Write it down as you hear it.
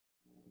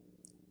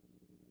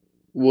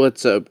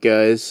What's up,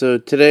 guys? So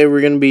today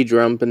we're going to be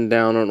jumping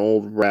down an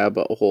old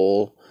rabbit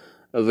hole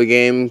of a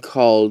game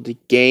called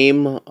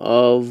Game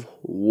of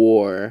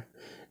War.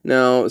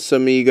 Now,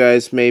 some of you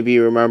guys maybe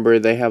remember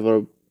they have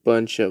a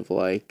bunch of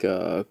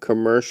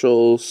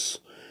commercials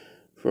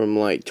from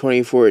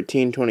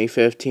 2014,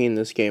 2015.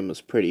 This game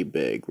was pretty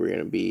big. We're going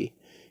to be,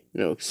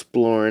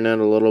 exploring it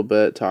a little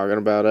bit, talking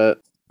about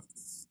it.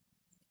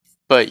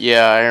 But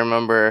yeah, I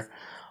remember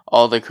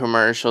all the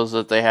commercials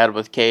that they had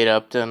with Kate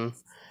Upton.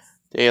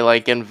 They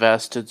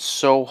invested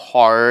so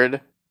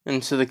hard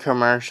into the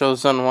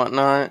commercials and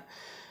whatnot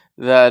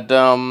that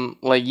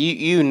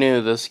you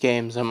knew this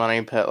game's a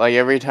money pit. Like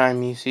every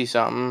time you see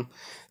something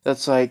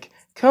that's like,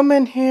 come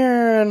in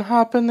here and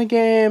hop in the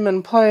game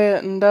and play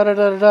it and da da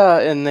da da da,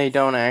 and they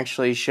don't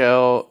actually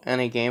show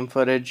any game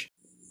footage,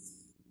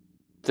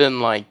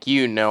 then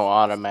you know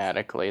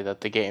automatically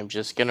that the game's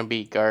just gonna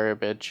be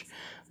garbage.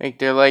 Like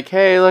they're like,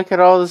 hey, look at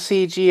all the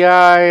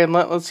CGI and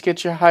let's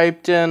get you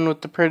hyped in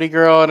with the pretty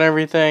girl and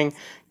everything.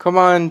 Come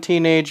on,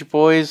 teenage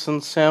boys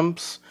and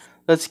simps,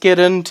 let's get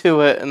into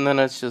it. And then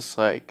it's just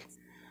like,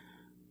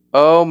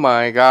 oh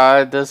my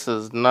god, this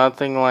is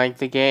nothing like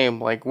the game.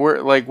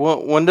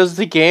 When does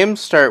the game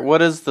start?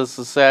 What is this?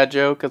 A sad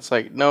joke? It's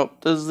like, nope,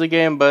 this is the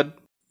game, bud.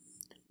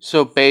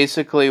 So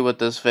basically what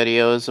this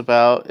video is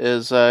about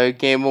is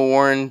Game of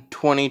War in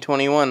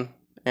 2021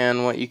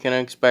 and what you can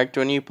expect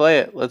when you play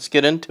it. Let's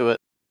get into it.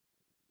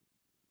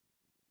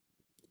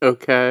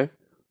 Okay.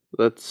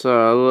 Let's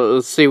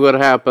see what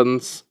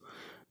happens.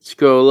 Let's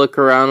go look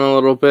around a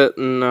little bit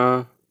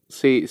and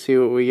see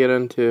what we get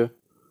into.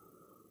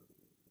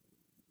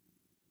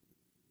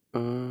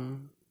 It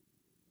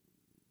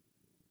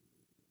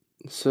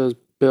says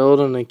build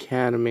an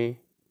academy.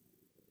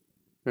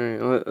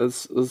 Alright,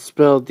 let's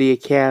build the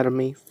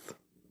academy.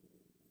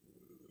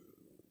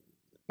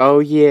 Oh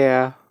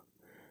yeah.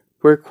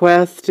 We're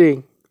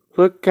questing.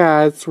 Look,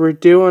 guys, we're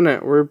doing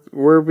it.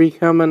 We're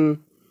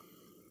becoming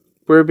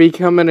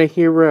a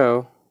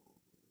hero.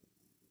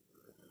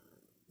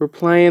 We're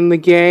playing the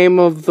game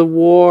of the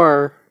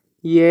war.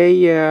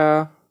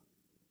 Yeah.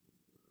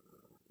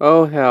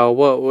 Oh hell,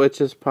 what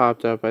just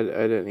popped up? I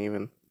didn't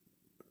even.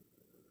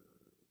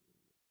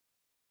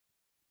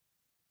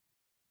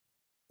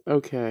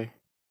 Okay.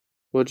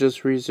 We'll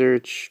just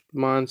research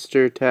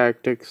Monster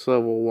Tactics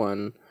Level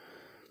 1.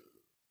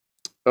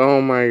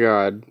 Oh my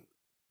god.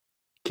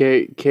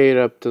 Kate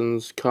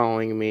Upton's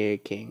calling me a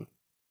king.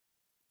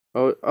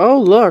 Oh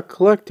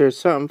look, there's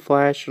something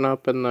flashing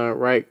up in the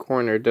right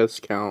corner,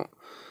 discount.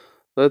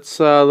 Let's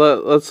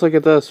look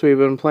at this. We've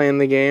been playing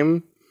the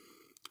game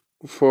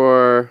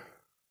for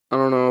I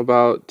don't know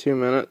about 2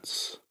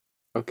 minutes.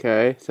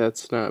 Okay,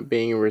 that's not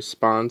being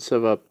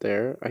responsive up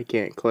there. I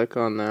can't click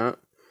on that.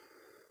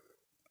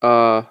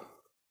 Uh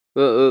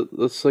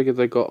let's look at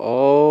the goal.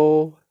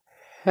 Oh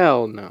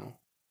hell no.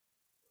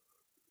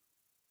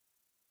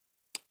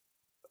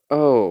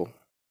 Oh.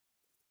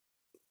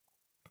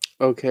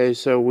 Okay,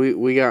 so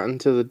we got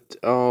into the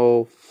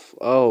oh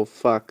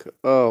fuck.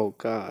 Oh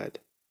god.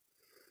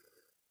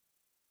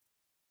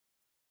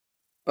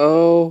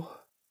 Oh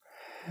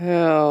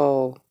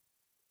hell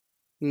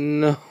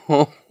no.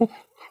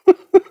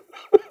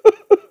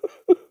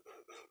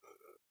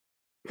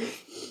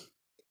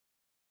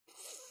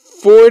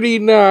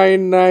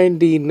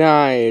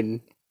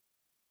 49.99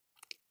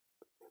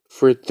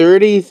 for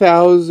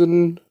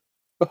 30,000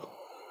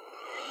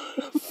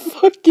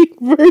 fucking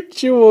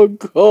virtual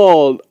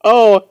gold.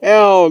 Oh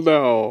hell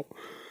no.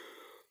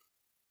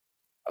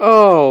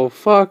 Oh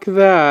fuck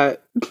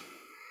that.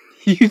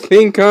 You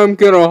think I'm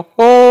gonna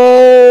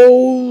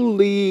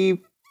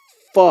holy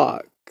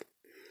fuck.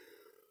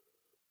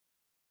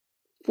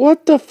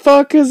 What the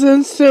fuck is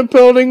Instant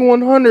Building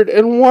 100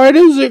 and why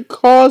does it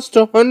cost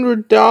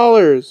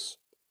 $100?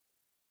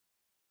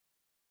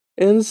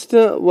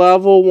 Instant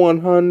level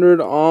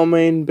 100 all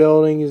main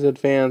buildings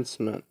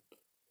advancement.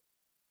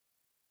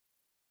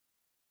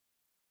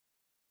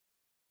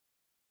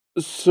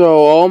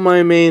 So all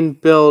my main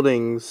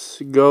buildings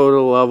go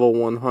to level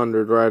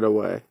 100 right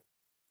away.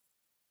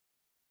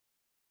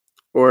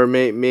 Or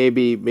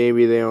maybe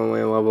they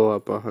only level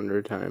up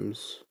 100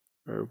 times.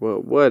 Or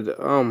what?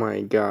 Oh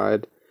my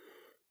god.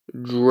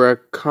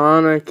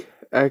 Draconic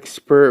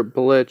Expert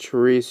Blitz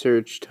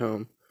Research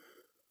Tome.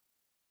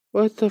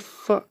 What the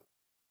fuck?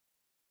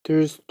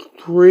 There's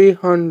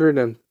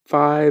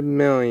 305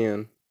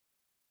 million.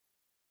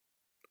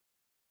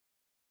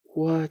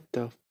 What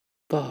the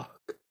fuck?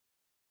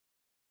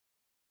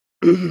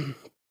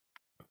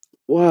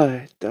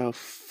 What the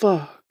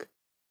fuck?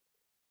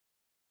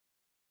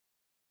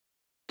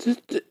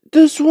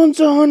 This one's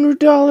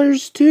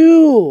 $100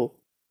 too.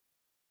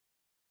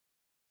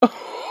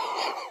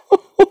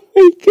 Oh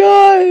my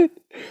god.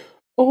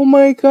 Oh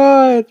my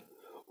god.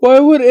 Why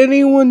would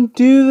anyone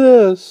do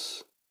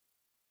this?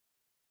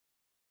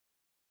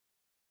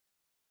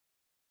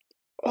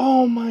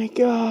 Oh my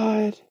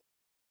god.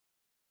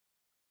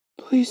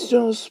 Please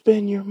don't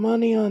spend your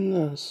money on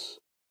this.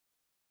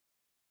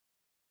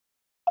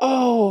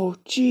 Oh,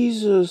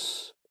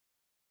 Jesus.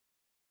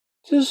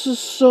 This is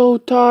so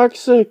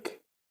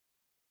toxic.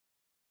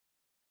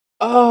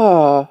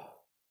 Ah.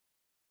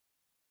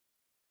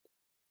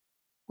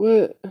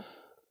 What's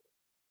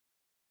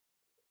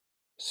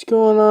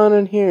going on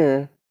in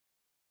here?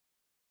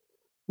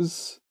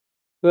 Let's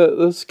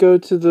go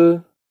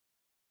to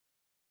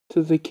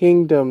the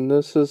kingdom.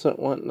 This isn't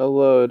wanting to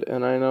load,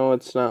 and I know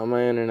it's not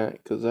my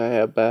internet because I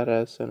have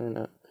badass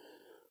internet.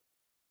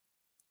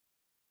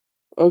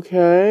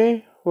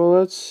 Okay, well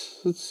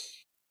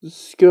let's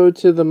go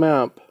to the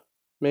map.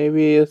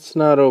 Maybe it's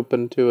not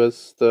open to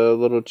us, the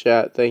little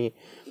chat thingy.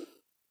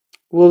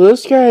 Well,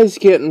 this guy's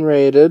getting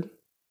raided,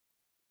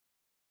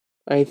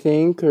 I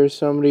think, or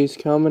somebody's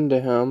coming to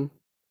him.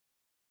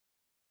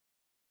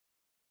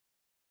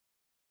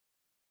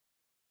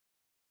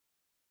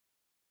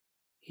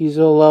 He's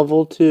a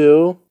level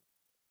 2.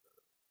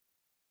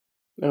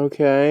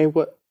 Okay,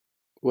 what?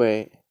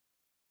 Wait.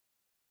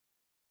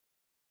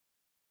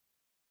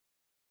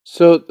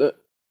 So,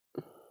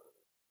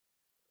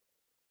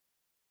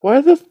 why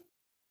the...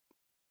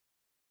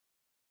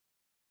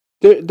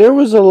 There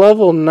was a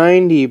level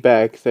 90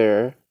 back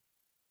there.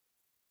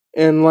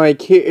 And,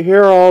 like,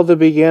 here are all the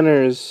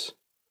beginners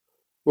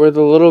where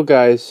the little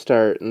guys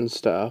start and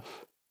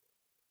stuff.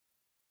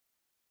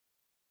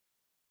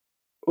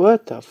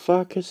 What the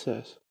fuck is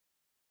this?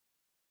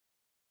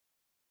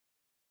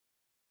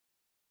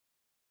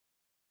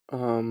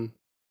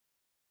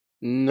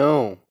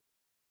 No.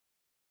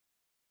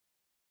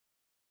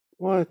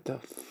 What the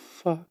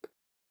fuck?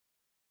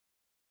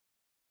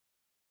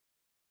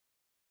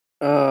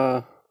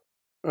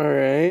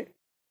 Alright.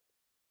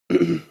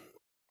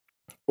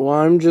 Well,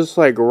 I'm just,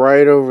 like,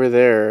 right over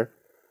there.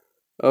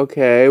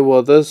 Okay,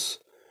 well, this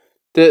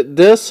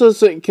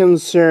isn't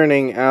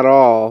concerning at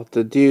all.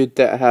 The dude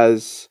that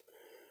has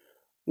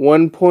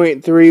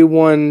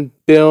 1.31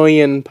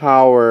 billion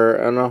power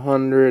and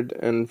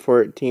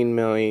 114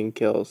 million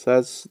kills.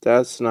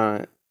 That's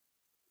not...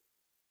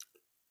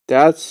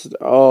 That's...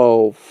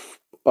 Oh,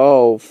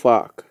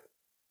 fuck.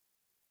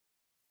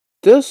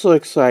 This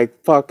looks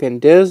like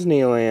fucking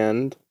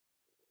Disneyland.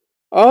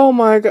 Oh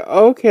my god,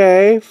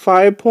 okay.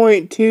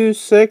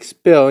 5.26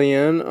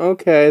 billion.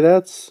 Okay,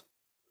 that's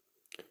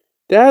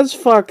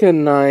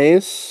fucking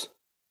nice.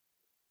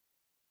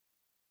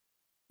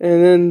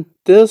 And then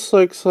this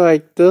looks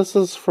like this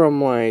is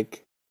from,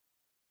 like,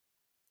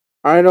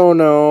 I don't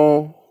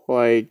know,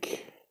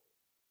 like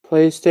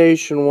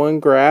PlayStation 1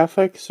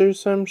 graphics or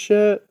some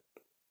shit.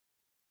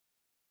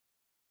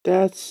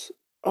 That's...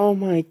 Oh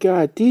my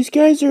god, these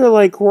guys are,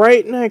 like,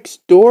 right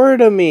next door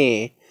to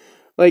me.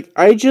 Like,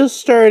 I just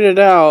started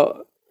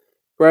out,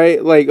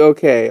 right? Like,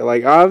 okay,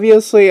 like,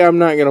 obviously I'm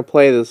not gonna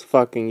play this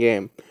fucking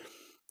game.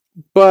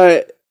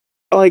 But,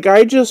 like,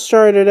 I just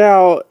started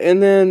out,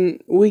 and then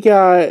we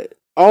got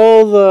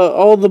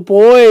all the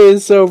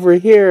boys over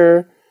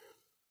here.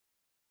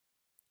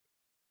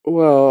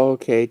 Well,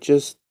 okay,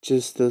 just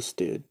this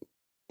dude.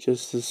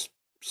 Just this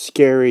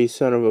scary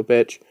son of a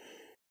bitch.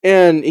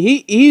 And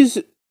he's...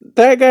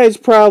 That guy's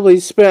probably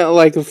spent,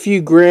 like, a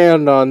few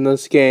grand on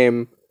this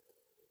game.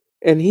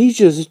 And he's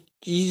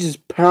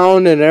just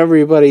pounding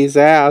everybody's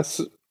ass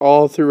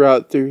all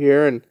through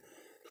here. And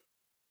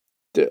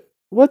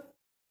what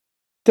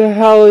the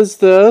hell is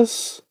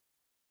this?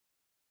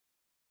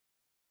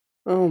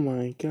 Oh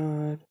my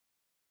god.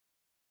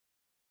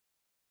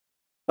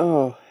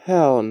 Oh,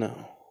 hell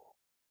no.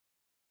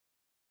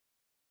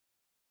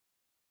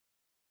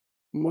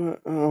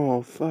 What?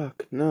 Oh,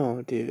 fuck.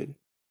 No, dude.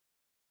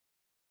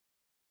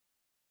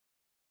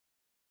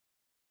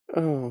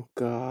 Oh,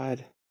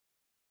 God.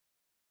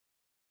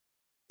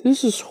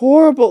 This is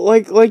horrible.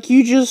 Like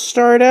you just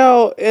start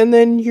out and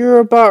then you're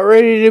about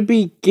ready to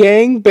be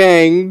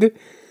gangbanged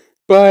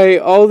by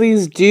all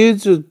these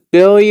dudes with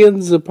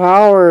billions of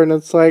power, and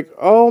it's like,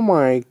 oh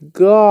my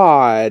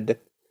god.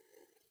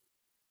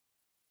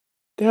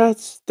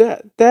 That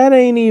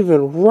ain't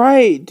even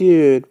right,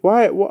 dude.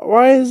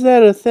 Why is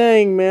that a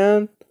thing,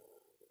 man?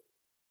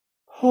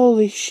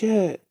 Holy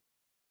shit.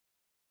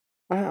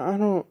 I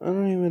don't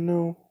even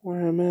know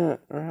where I'm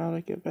at or how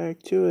to get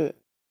back to it.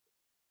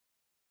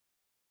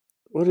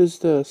 What is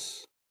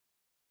this?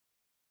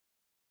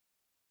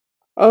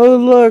 Oh,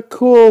 look,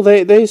 cool.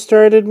 They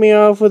started me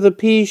off with a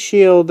pea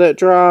shield that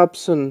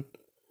drops in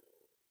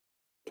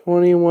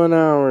 21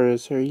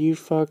 hours. Are you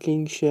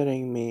fucking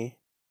shitting me?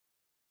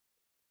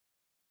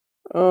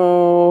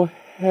 Oh,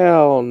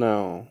 hell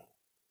no.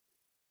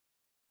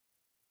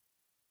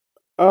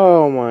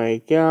 Oh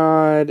my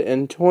god,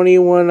 in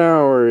 21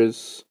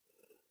 hours,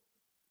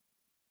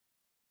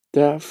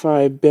 that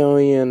 5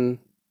 billion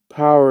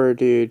power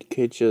dude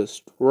could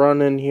just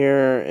run in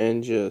here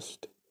and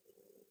just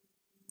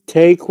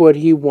take what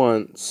he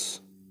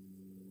wants.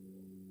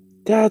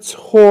 That's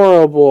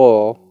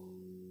horrible.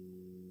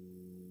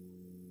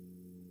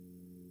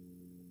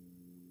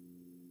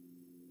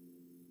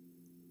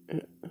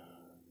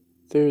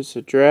 There's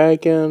a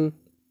dragon,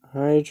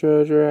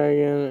 Hydro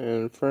Dragon,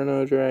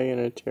 Inferno Dragon,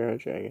 and Terra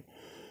Dragon.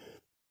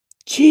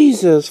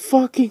 Jesus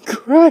fucking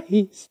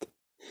Christ!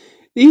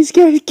 These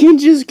guys can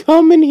just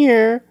come in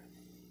here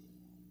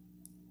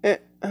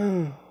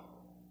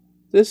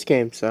This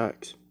game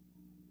sucks.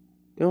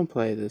 Don't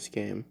play this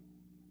game.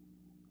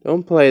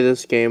 Don't play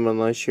this game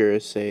unless you're a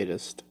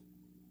sadist.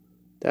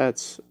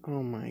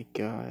 Oh my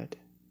god.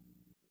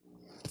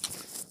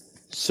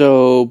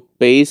 So,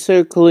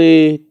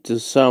 basically, to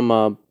sum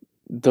up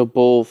the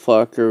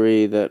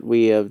bullfuckery that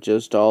we have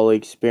just all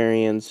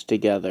experienced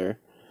together,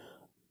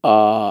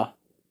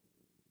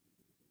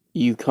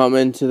 you come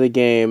into the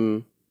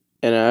game,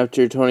 and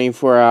after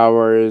 24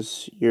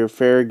 hours, you're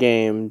fair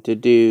game to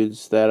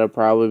dudes that have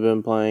probably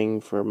been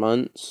playing for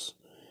months,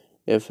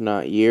 if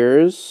not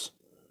years,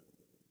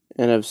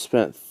 and have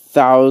spent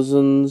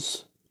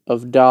thousands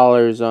of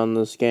dollars on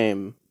this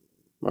game,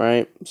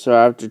 right? So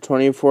after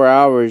 24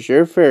 hours,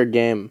 you're fair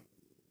game.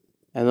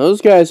 And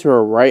those guys who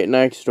are right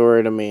next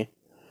door to me,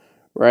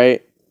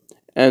 right?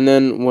 And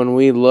then when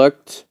we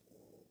looked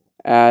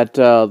at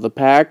the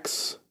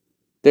packs,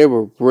 they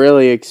were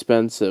really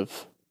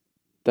expensive.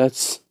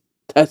 That's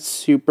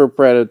super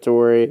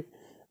predatory.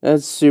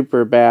 That's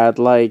super bad.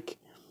 Like,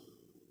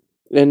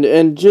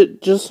 and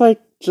just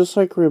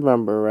like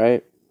remember,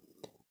 right?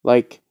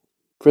 Like,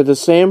 for the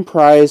same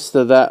price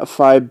that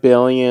 5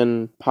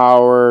 billion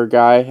power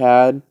guy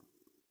had,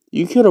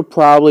 you could have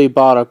probably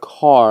bought a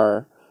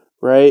car,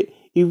 right?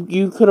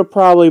 You could have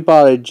probably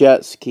bought a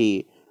jet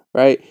ski,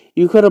 right?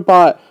 You could have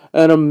bought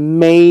an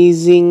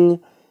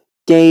amazing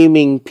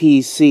gaming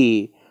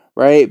PC,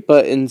 right?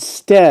 But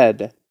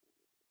instead,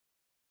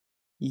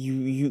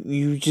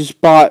 you just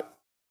bought,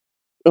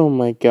 oh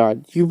my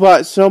god, you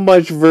bought so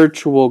much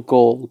virtual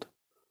gold.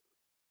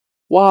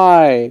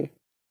 Why?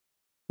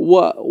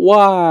 What?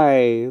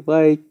 Why?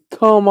 Like,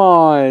 come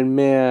on,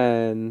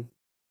 man.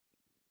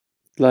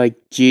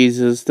 Like,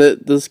 Jesus,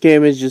 this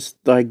game is just,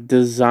 like,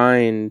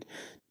 designed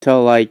to,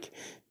 like,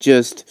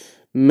 just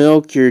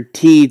milk your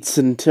teats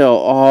until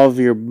all of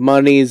your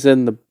money's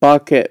in the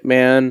bucket,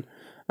 man.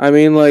 I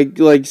mean,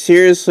 like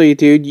seriously,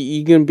 dude,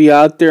 you can be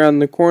out there on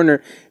the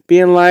corner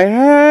being like,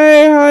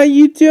 hey, how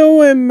you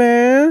doing,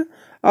 man?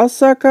 I'll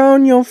suck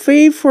on your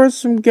feet for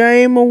some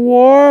Game of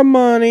War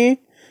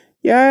money.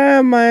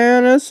 Yeah,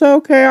 man, it's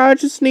okay. I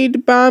just need to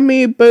buy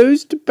me a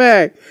booster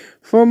pack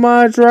for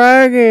my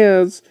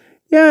dragons.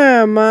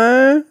 Yeah,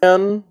 man.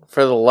 And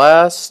for the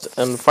last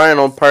and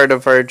final part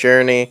of our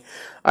journey,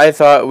 I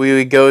thought we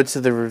would go to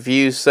the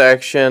review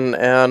section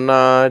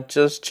and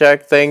just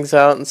check things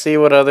out and see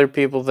what other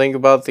people think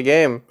about the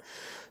game.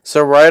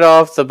 So right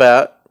off the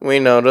bat, we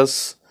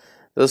notice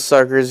this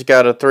sucker's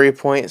got a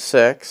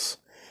 3.6.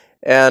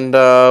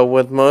 And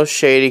with most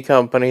shady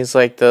companies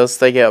like this,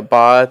 they get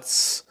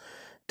bots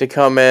to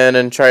come in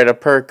and try to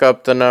perk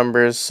up the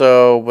numbers.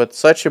 So with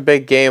such a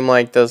big game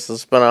like this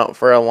that's been out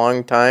for a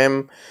long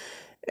time,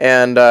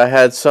 and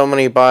had so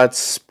many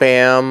bots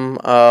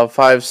spam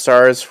 5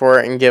 stars for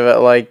it and give it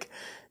like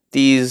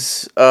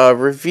these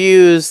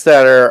reviews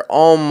that are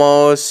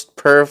almost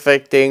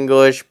perfect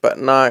English but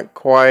not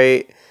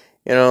quite.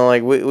 You know,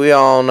 like we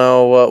all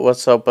know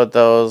what's up with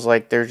those.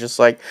 Like, they're just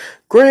like,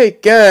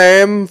 great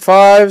game,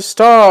 5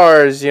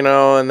 stars, you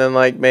know, and then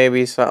like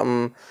maybe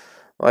something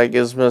like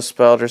is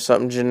misspelled or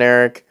something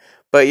generic.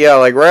 But yeah,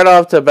 like right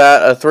off the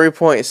bat, a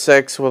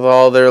 3.6 with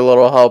all their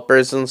little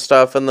helpers and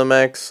stuff in the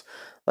mix.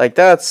 Like,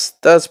 that's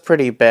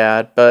pretty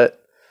bad,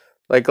 but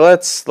like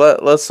let's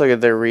look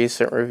at their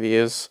recent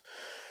reviews.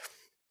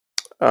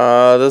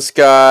 This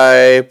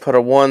guy put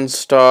a 1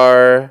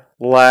 star,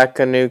 lack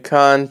of new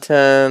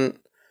content.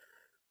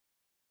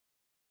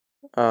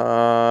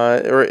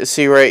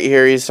 See right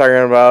here, he's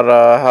talking about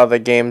how the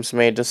game's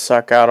made to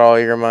suck out all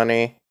your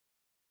money.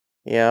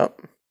 Yep.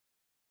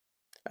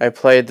 I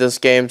played this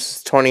game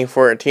since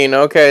 2014.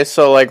 Okay,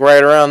 so like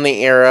right around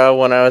the era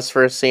when I was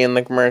first seeing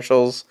the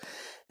commercials.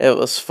 It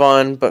was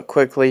fun, but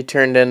quickly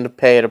turned into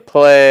pay to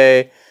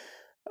play.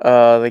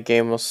 The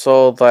game was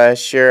sold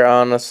last year.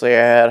 Honestly,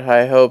 I had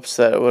high hopes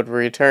that it would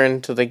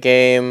return to the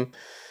game,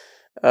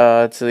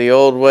 to the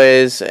old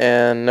ways,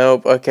 and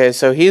nope. Okay,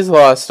 so he's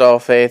lost all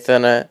faith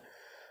in it.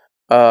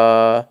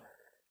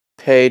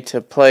 Pay to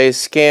play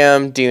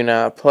scam, do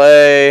not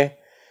play.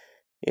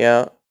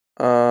 Yeah.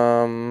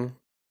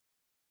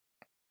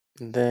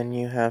 Then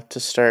you have to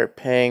start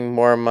paying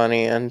more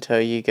money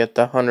until you get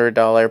the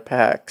 $100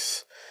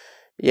 packs.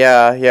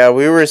 Yeah,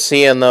 we were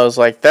seeing those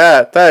like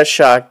that. That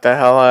shocked the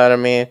hell out of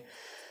me.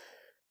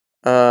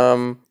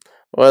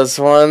 Was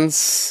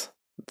once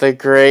the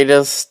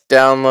greatest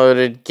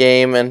downloaded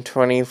game in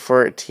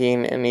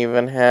 2014 and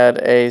even had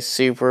a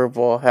Super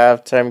Bowl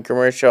halftime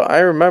commercial. I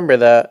remember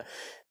that.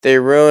 They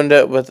ruined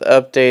it with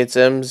updates.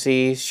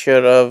 MZ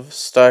should have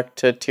stuck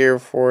to Tier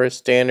 4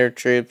 standard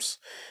troops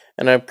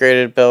and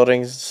upgraded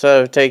buildings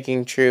instead of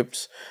taking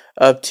troops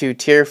up to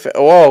Tier 50.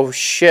 Whoa,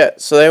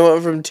 shit. So they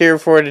went from Tier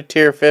 4 to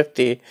Tier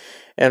 50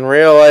 and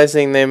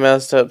realizing they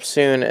messed up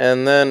soon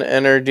and then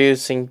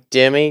introducing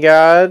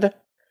Demigod.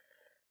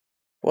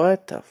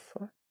 What the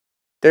fuck?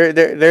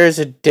 There's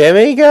a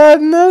demigod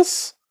in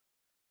this?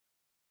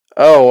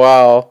 Oh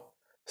wow.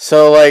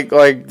 So like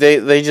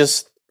they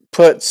just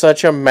put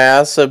such a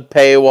massive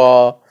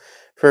paywall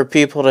for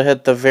people to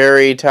hit the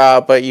very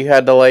top, but you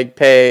had to like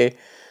pay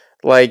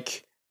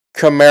like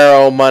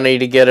Camaro money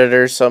to get it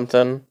or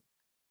something.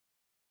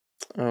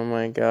 Oh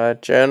my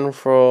god.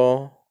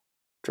 Dreadful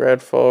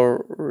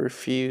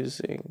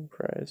refusing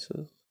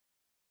prices.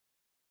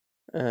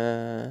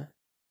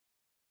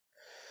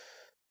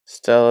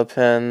 Stella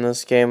Pen,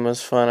 this game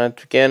was fun at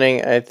the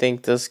beginning. I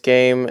think this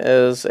game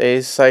is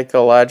a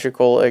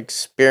psychological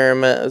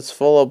experiment. It's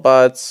full of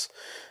bots,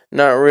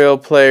 not real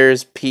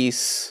players.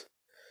 Peace.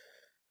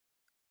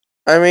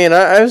 I mean,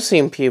 I've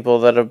seen people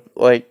that have,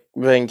 like,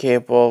 been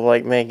capable of,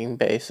 like, making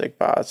basic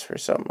bots for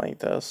something like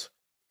this.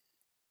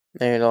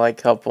 Maybe to,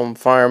 like, help them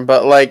farm.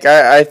 But, like,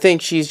 I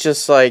think she's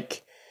just,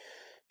 like,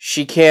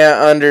 she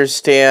can't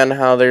understand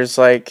how there's,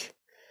 like,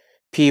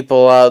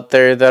 people out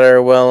there that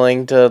are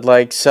willing to,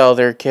 like, sell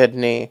their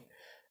kidney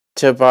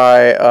to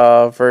buy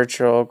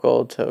virtual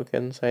gold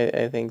tokens.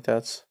 I think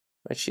that's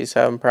what she's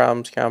having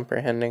problems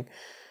comprehending.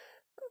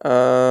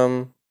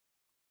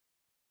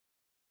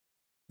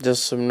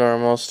 Just some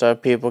normal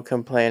stuff. People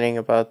complaining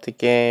about the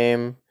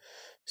game.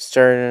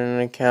 Started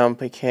an account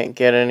but can't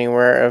get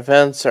anywhere.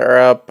 Events are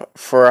up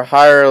for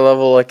higher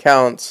level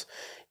accounts.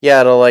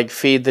 Yeah, to like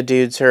feed the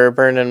dudes who are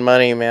burning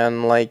money,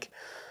 man. Like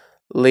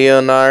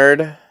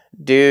Leonard,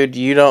 dude,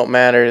 you don't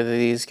matter to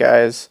these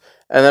guys.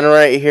 And then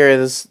right here,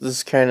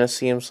 this kind of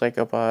seems like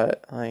a bot.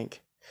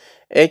 Like,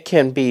 it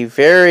can be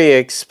very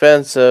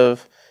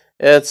expensive.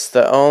 It's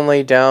the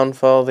only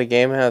downfall the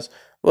game has.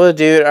 Well,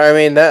 dude, I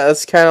mean,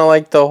 that's kind of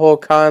like the whole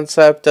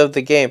concept of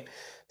the game.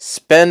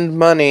 Spend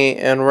money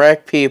and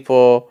wreck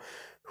people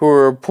who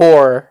are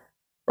poor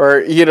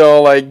or,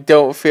 like,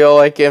 don't feel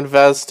like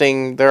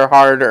investing their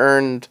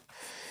hard-earned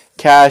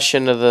cash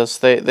into this.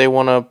 They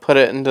want to put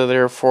it into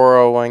their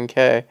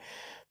 401k.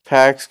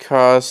 Packs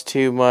cost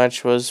too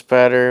much was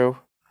better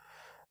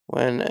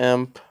when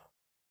Imp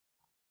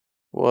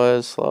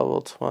was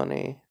level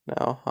 20,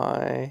 now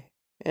high,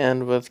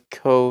 and with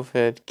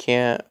COVID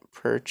can't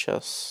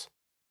purchase.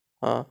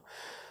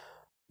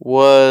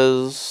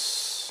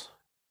 Was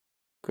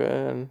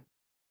good.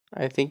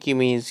 I think he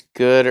means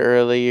good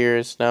early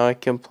years. Now a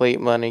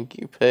complete money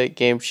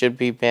game should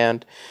be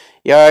banned.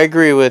 Yeah, I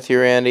agree with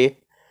you, Randy.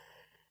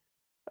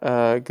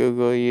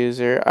 Google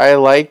user. I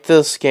liked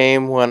this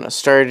game when it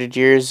started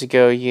years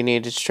ago. You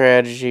needed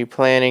strategy,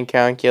 planning,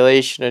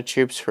 calculation of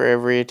troops for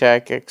every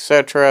attack,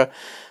 etc.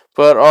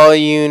 But all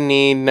you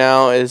need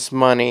now is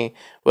money.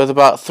 With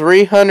about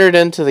 300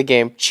 into the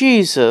game.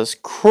 Jesus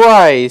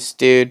Christ,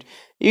 dude.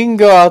 You can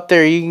go out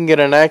there, you can get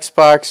an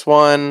Xbox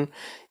One,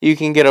 you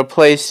can get a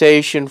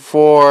PlayStation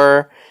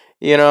 4,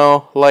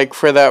 like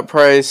for that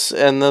price,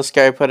 and this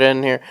guy put it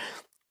in here.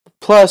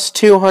 Plus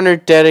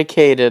 200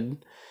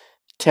 dedicated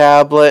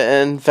tablet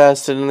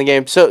invested in the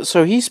game.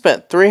 So he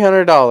spent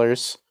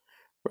 $300,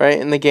 right,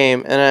 in the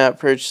game, and app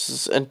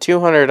purchases, and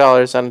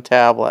 $200 on a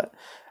tablet.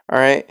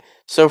 Alright?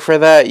 So for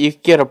that, you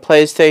could get a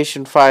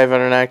PlayStation 5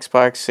 and an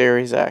Xbox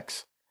Series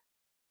X.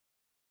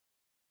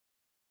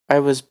 I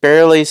was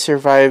barely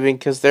surviving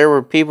because there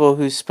were people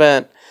who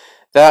spent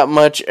that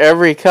much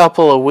every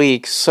couple of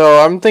weeks. So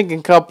I'm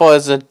thinking couple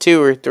as in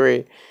 2 or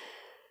 3.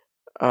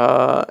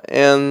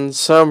 And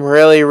some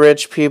really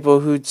rich people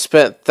who'd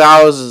spent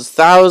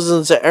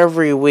thousands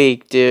every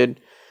week,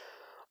 dude.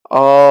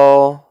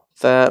 All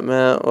that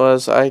meant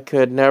was I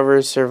could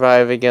never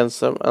survive against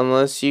them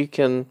unless you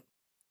can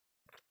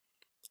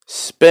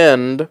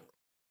spend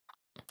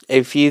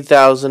a few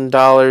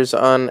 $1,000s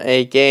on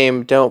a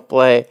game. Don't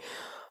play.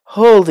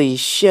 Holy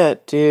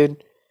shit,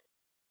 dude.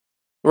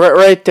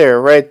 Right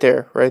there.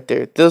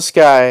 This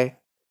guy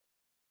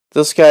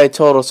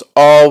told us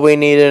all we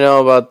need to know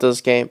about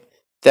this game.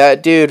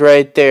 That dude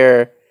right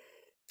there,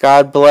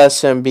 God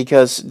bless him,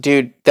 because,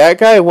 dude, that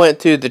guy went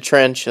through the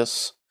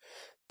trenches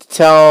to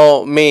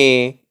tell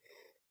me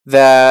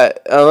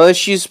that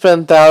unless you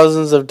spend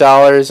thousands of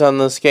dollars on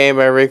this game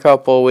every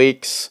couple of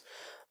weeks,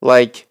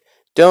 like,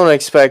 don't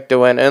expect to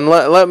win. And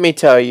let me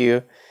tell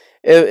you,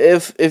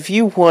 if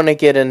you want to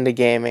get into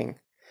gaming,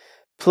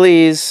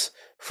 please,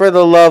 for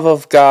the love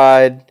of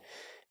God,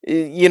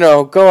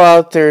 go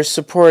out there,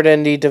 support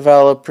indie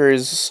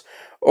developers,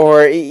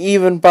 or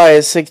even buy a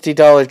 $60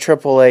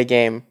 AAA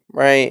game,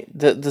 right?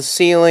 The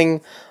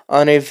ceiling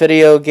on a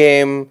video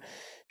game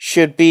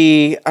should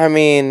be, I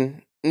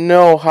mean,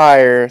 no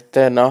higher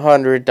than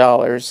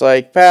 $100.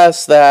 Like,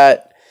 past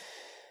that,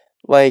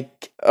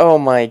 like, oh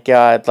my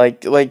god,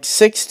 like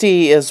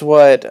 60 is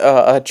what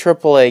a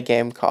AAA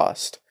game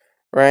cost,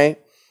 right?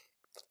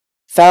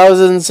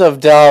 Thousands of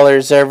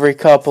dollars every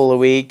couple of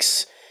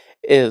weeks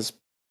is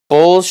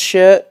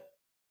bullshit,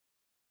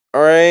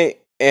 alright?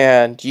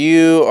 And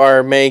you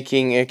are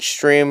making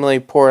extremely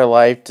poor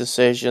life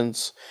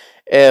decisions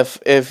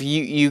if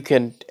you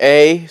can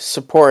A,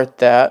 support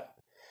that,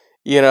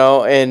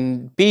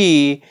 and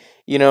B,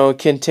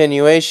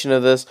 continuation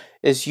of this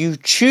is you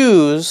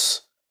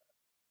choose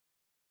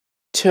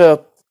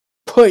to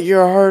put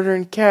your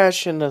hard-earned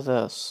cash into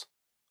this.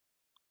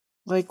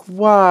 Like,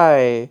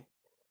 why?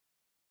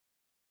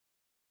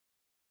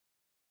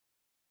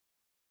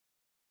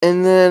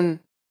 And then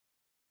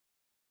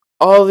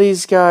all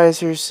these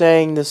guys are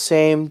saying the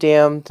same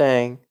damn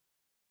thing.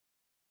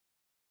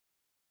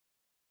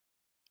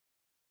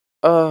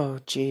 Oh,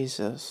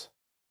 Jesus.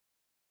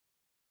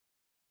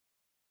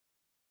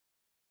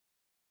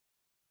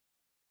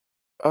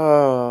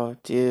 Oh,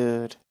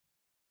 dude.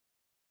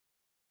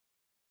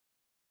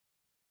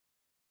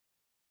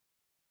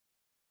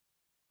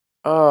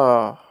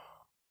 Oh.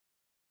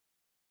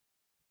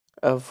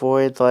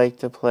 Avoid like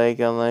the plague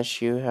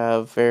unless you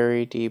have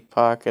very deep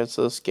pockets.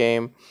 This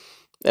game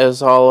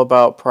is all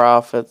about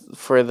profit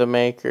for the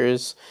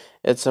makers.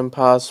 It's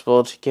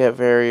impossible to get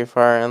very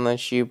far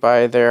unless you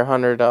buy their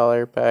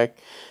 $100 pack,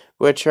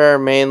 which are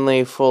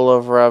mainly full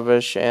of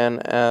rubbish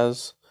and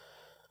as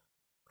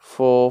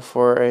full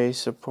for a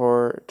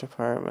support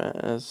department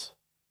is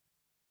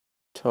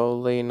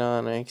totally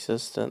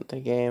non-existent. The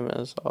game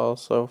is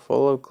also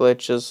full of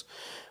glitches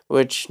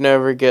which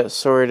never get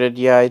sorted.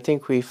 Yeah, I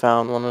think we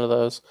found one of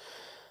those.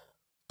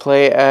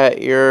 Play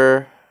at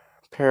your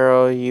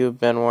peril, you've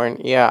been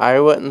warned. Yeah, I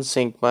wouldn't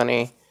sink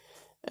money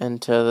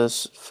into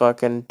this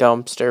fucking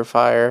dumpster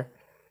fire.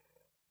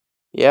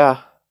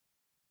 Yeah,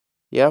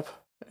 yep,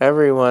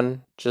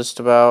 everyone, just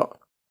about.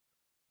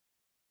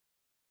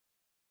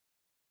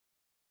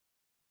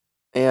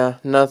 Yeah,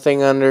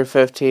 nothing under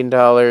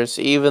 $15.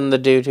 Even the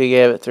dude who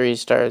gave it 3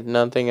 stars,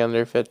 nothing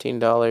under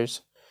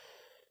 $15.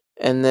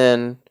 And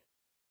then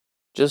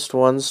just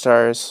 1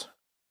 stars.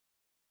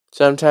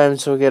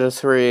 Sometimes we'll get a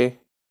 3.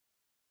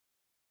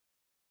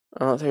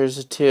 Oh, there's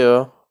a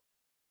 2.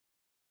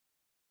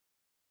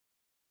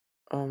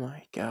 Oh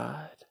my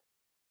god.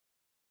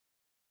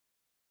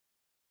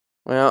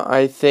 Well,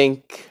 I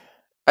think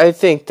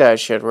that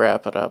should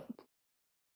wrap it up.